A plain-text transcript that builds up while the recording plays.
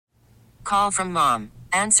Call from mom.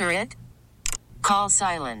 Answer it. Call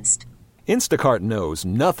silenced. Instacart knows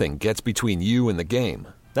nothing gets between you and the game.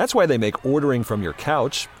 That's why they make ordering from your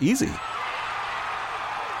couch easy.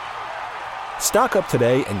 Stock up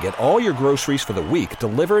today and get all your groceries for the week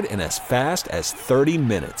delivered in as fast as 30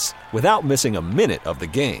 minutes without missing a minute of the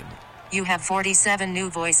game. You have 47 new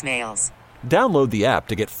voicemails. Download the app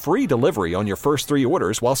to get free delivery on your first 3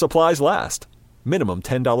 orders while supplies last. Minimum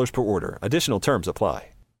 $10 per order. Additional terms apply.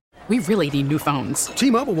 We really need new phones.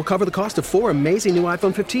 T-Mobile will cover the cost of 4 amazing new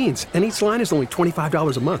iPhone 15s, and each line is only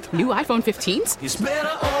 $25 a month. New iPhone 15s? It's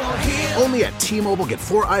better over here. Only at T-Mobile, get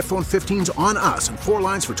 4 iPhone 15s on us and 4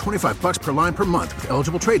 lines for $25 per line per month with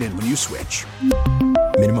eligible trade-in when you switch.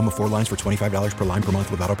 Minimum of 4 lines for $25 per line per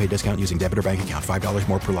month with autopay discount using debit or bank account. $5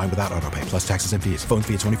 more per line without autopay, plus taxes and fees. Phone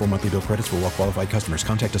fee at 24 monthly bill credits for well-qualified customers.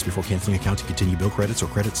 Contact us before canceling account to continue bill credits or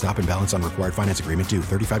credit stop and balance on required finance agreement due.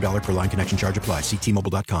 $35 per line connection charge applies. See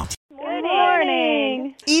T-Mobile.com.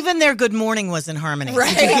 Even their good morning was in harmony.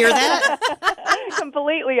 Right. Did you hear that?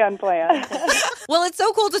 Completely unplanned. Well, it's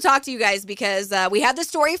so cool to talk to you guys because we had the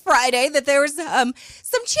story Friday that there was some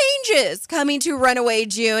changes coming to Runaway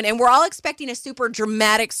June, and we're all expecting a super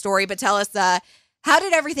dramatic story. But tell us, how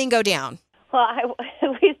did everything go down? Well,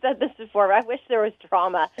 we said this before, but I wish there was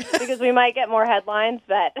drama because we might get more headlines,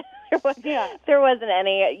 but there wasn't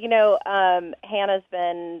any. You know, Hannah's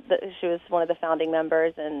she was one of the founding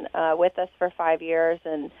members and with us for 5 years,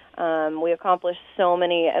 and we accomplished so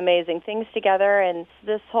many amazing things together. And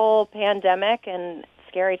this whole pandemic and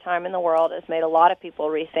scary time in the world has made a lot of people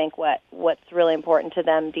rethink what's really important to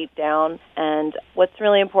them deep down. And what's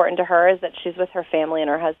really important to her is that she's with her family and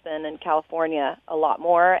her husband in California a lot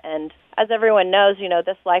more. And as everyone knows, you know,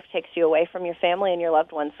 this life takes you away from your family and your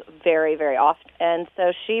loved ones very, very often. And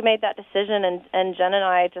so she made that decision, and Jen and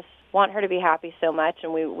I just want her to be happy so much,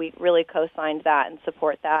 and we really co-signed that and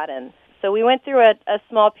support that. And so we went through a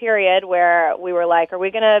small period where we were like, are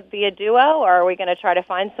we going to be a duo, or are we going to try to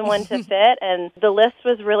find someone to fit? And the list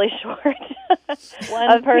was really short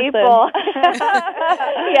One person. people.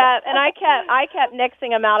 Yeah, and I kept nixing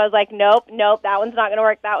them out. I was like, nope, that one's not going to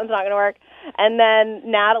work, that one's not going to work. And then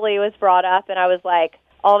Natalie was brought up, and I was like,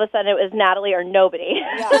 all of a sudden it was Natalie or nobody.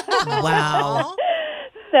 Yeah. Wow.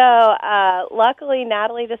 So luckily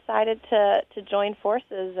Natalie decided to join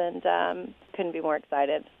forces, and couldn't be more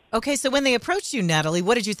excited. Okay, so when they approached you, Natalie,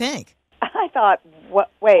 what did you think? I thought,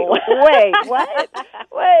 wait, what?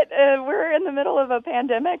 We're in the middle of a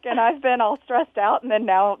pandemic, and I've been all stressed out, and then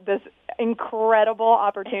now this incredible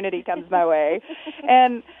opportunity comes my way.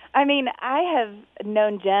 And, I mean, I have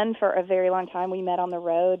known Jen for a very long time. We met on the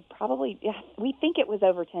road probably, we think it was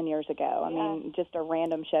over 10 years ago. I mean, just a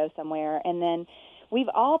random show somewhere. And then we've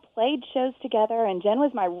all played shows together, and Jen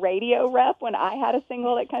was my radio rep when I had a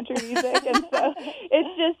single at Country Music. And so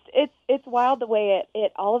it's wild the way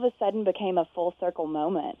it all of a sudden became a full circle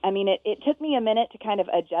moment. I mean, it took me a minute to kind of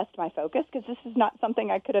adjust my focus because this is not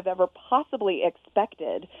something I could have ever possibly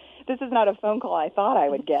expected. This is not a phone call I thought I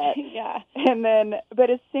would get. Yeah. And then, but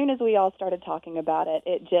as soon as we all started talking about it,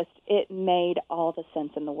 it made all the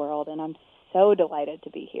sense in the world, and I'm so delighted to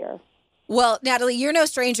be here. Well, Natalie, you're no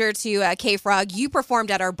stranger to K-Frog. You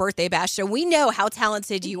performed at our birthday bash, so we know how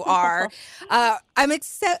talented you are. I'm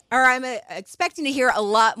expecting to hear a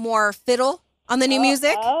lot more fiddle on the new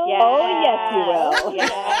music. Yes, you will. You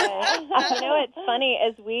know, it's funny,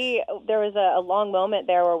 there was a long moment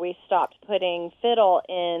there where we stopped putting fiddle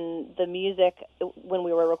in the music when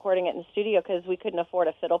we were recording it in the studio because we couldn't afford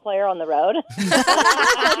a fiddle player on the road.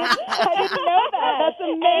 I didn't know that. That's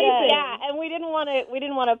amazing. And we didn't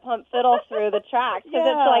want to pump fiddle through the tracks because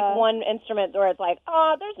it's like one instrument where it's like,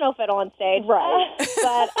 oh, there's no fiddle on stage. Right.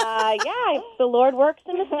 But the Lord works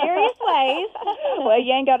in mysterious ways. Well,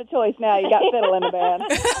 you ain't got a choice now. You got fiddle in the band.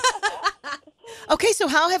 Okay, so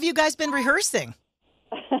how have you guys been rehearsing?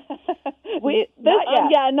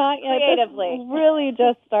 Not yet. Creatively. This really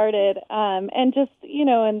just started, and just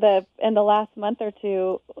in the last month or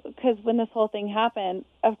two, because when this whole thing happened,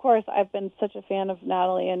 of course, I've been such a fan of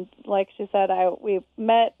Natalie, and like she said, we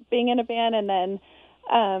met being in a band, and then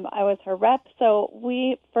I was her rep, so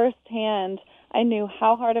we firsthand, I knew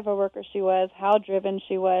how hard of a worker she was, how driven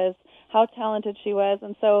she was, how talented she was,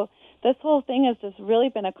 and so this whole thing has just really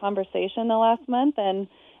been a conversation the last month, and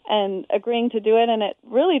agreeing to do it, and it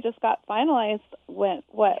really just got finalized was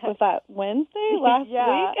that Wednesday last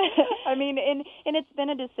week? I mean, and it's been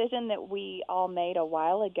a decision that we all made a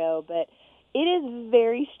while ago, but it is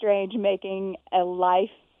very strange making a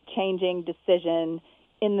life-changing decision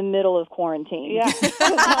in the middle of quarantine. Yeah.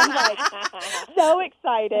 I'm like so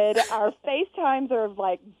excited. Our FaceTimes are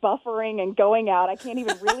like buffering and going out. I can't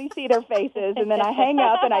even really see their faces. And then I hang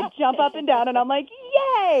up and I jump up and down and I'm like,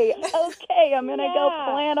 yay! Okay, I'm going to go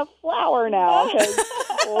plant a flower now because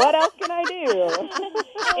what else can I do?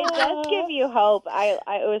 It does give you hope. It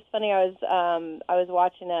was funny. I was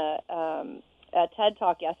watching a TED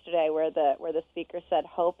Talk yesterday where the speaker said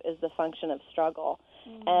hope is the function of struggle.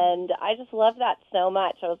 And I just love that so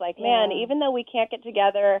much. I was like, man, even though we can't get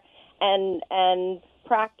together and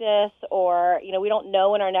practice or, we don't know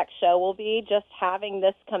when our next show will be, just having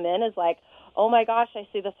this come in is like, oh my gosh, I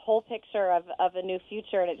see this whole picture of a new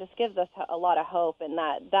future, and it just gives us a lot of hope, and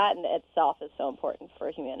that in itself is so important for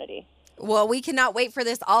humanity. Well, we cannot wait for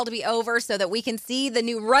this all to be over so that we can see the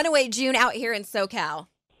new Runaway June out here in SoCal.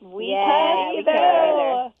 We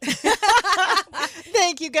can.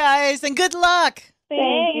 Thank you, guys, and good luck.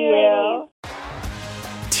 Thank you.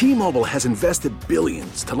 T-Mobile has invested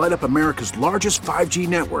billions to light up America's largest 5G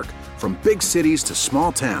network, from big cities to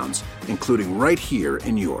small towns, including right here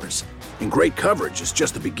in yours. And great coverage is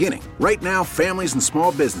just the beginning. Right now, families and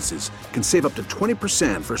small businesses can save up to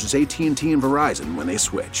 20% versus AT&T and Verizon when they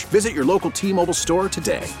switch. Visit your local T-Mobile store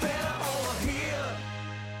today.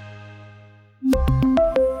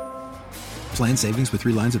 Plan savings with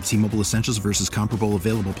 3 lines of T-Mobile Essentials versus comparable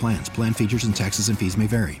available plans. Plan features and taxes and fees may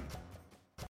vary.